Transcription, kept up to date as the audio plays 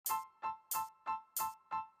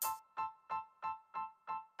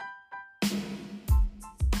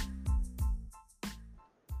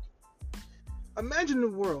Imagine a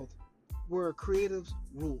world where creatives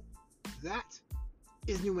rule. That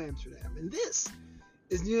is New Amsterdam. And this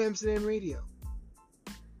is New Amsterdam Radio.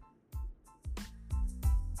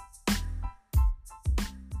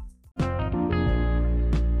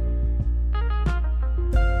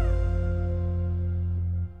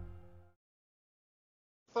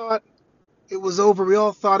 Thought it was over. We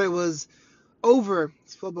all thought it was over.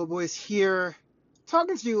 It's Football Boys here,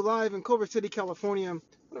 talking to you live in Culver City, California, on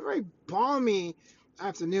a very balmy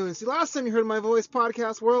afternoon. See, last time you heard my voice,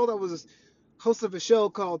 podcast world, I was host of a show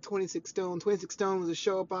called 26 Stone. 26 Stone was a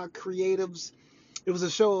show about creatives. It was a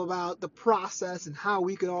show about the process and how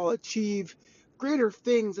we could all achieve greater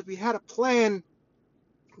things if we had a plan,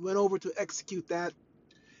 went over to execute that.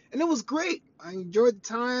 And it was great. I enjoyed the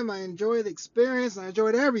time, I enjoyed the experience, I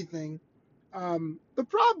enjoyed everything. The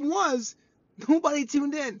problem was nobody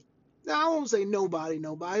tuned in. Now, I won't say nobody.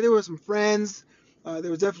 There were some friends.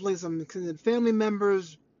 There was definitely some extended family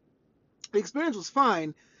members. The experience was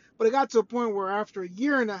fine, but it got to a point where after a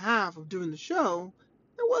year and a half of doing the show,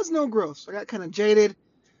 there was no growth. So I got kind of jaded.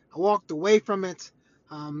 I walked away from it.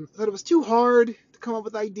 I thought it was too hard to come up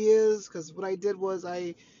with ideas because what I did was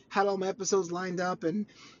I had all my episodes lined up and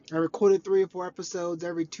I recorded 3 or 4 episodes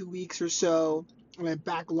every 2 weeks or so, and I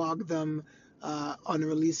backlogged them on the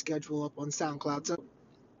release schedule up on SoundCloud. So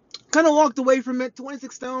kind of walked away from it.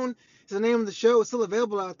 26 Stone is the name of the show. It's still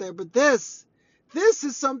available out there, but this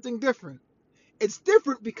is something different. It's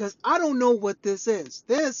different because I don't know what this is.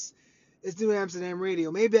 This is New Amsterdam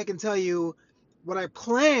Radio. Maybe I can tell you what I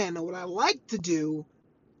plan or what I like to do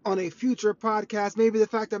on a future podcast. Maybe the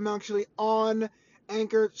fact that I'm actually on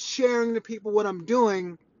Anchor sharing to people what I'm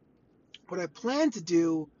doing, what I plan to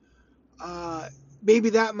do,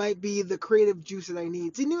 maybe that might be the creative juice that I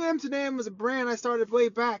need. See, New Amsterdam was a brand I started way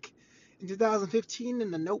back in 2015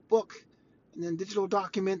 in the notebook and then digital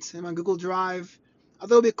documents in my Google Drive. I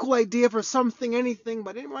thought it would be a cool idea for something, anything,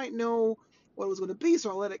 but I didn't quite know what it was going to be,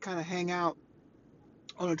 so I let it kind of hang out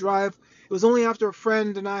on a drive. It was only after a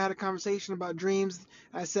friend and I had a conversation about dreams.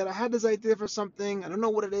 I said, I had this idea for something. I don't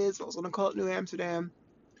know what it is. I was going to call it New Amsterdam.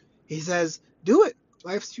 He says, do it.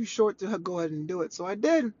 Life's too short to go ahead and do it. So I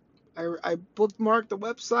did. I bookmarked the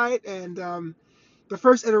website, and the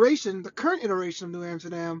first iteration, the current iteration of New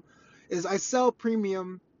Amsterdam, is I sell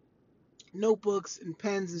premium notebooks and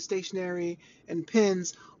pens and stationery and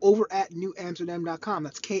pins over at newamsterdam.com.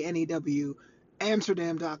 That's KNEW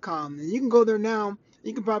Amsterdam.com. And you can go there now.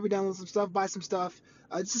 You can probably download some stuff, buy some stuff,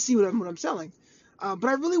 just to see what I'm selling. But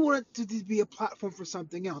I really wanted to be a platform for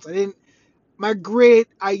something else. My great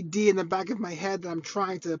idea in the back of my head that I'm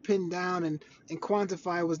trying to pin down and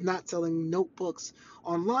quantify was not selling notebooks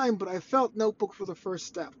online, but I felt notebooks were the first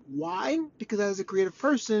step. Why? Because as a creative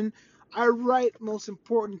person, I write most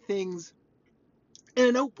important things in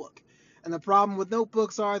a notebook. And the problem with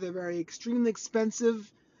notebooks are they're very extremely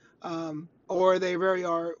expensive, or they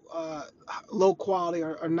are low quality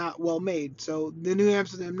or not well made. So the New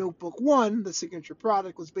Amsterdam Notebook 1, the signature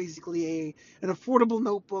product, was basically an affordable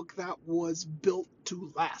notebook that was built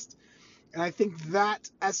to last. And I think that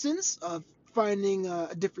essence of finding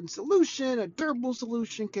a different solution, a durable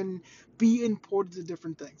solution, can be important to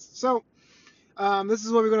different things. So this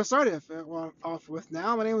is what we're going to start off with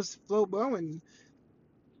now. My name is Flobo, and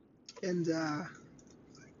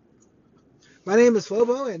my name is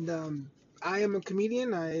Flobo, and I am a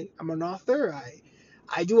comedian. I'm an author.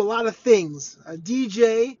 I do a lot of things. A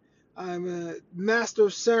DJ. I'm a master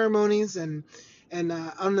of ceremonies, and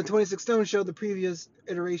on the 26 Stone show, the previous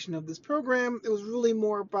iteration of this program, it was really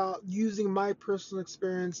more about using my personal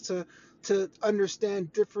experience to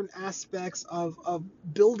understand different aspects of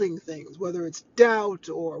building things, whether it's doubt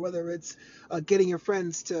or whether it's getting your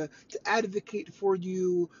friends to advocate for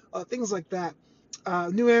you, things like that.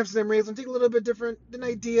 New Amsterdam Radio is going to take a little bit different than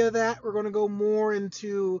idea that. We're going to go more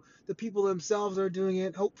into the people themselves that are doing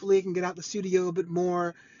it. Hopefully, I can get out the studio a bit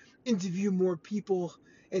more, interview more people,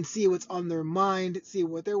 and see what's on their mind, see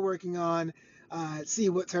what they're working on, see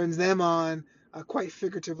what turns them on, quite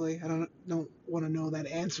figuratively. I don't want to know that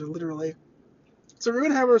answer literally. So we're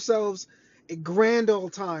going to have ourselves a grand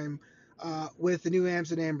old time with the New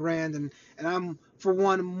Amsterdam brand, and I'm, for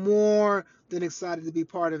one, more than excited to be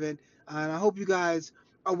part of it. And I hope you guys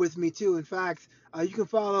are with me too. In fact, you can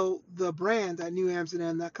follow the brand at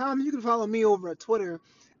newamsterdam.com. You can follow me over at Twitter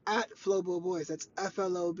at FloboBoys. That's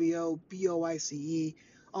FLOBOBOICE.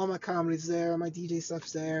 All my comedy's there, my DJ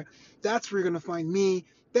stuff's there. That's where you're going to find me.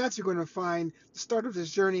 That's where you're going to find the start of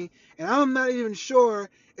this journey. And I'm not even sure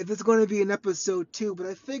if it's going to be an episode 2, but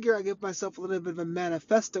I figure I give myself a little bit of a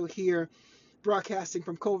manifesto here broadcasting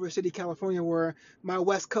from Culver City, California, where my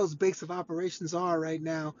West Coast base of operations are right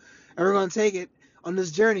now. And we're going to take it on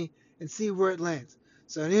this journey and see where it lands.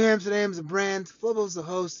 So New Amsterdam is a brand, Flobo's the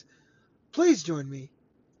host. Please join me,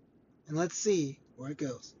 and let's see where it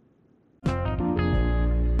goes.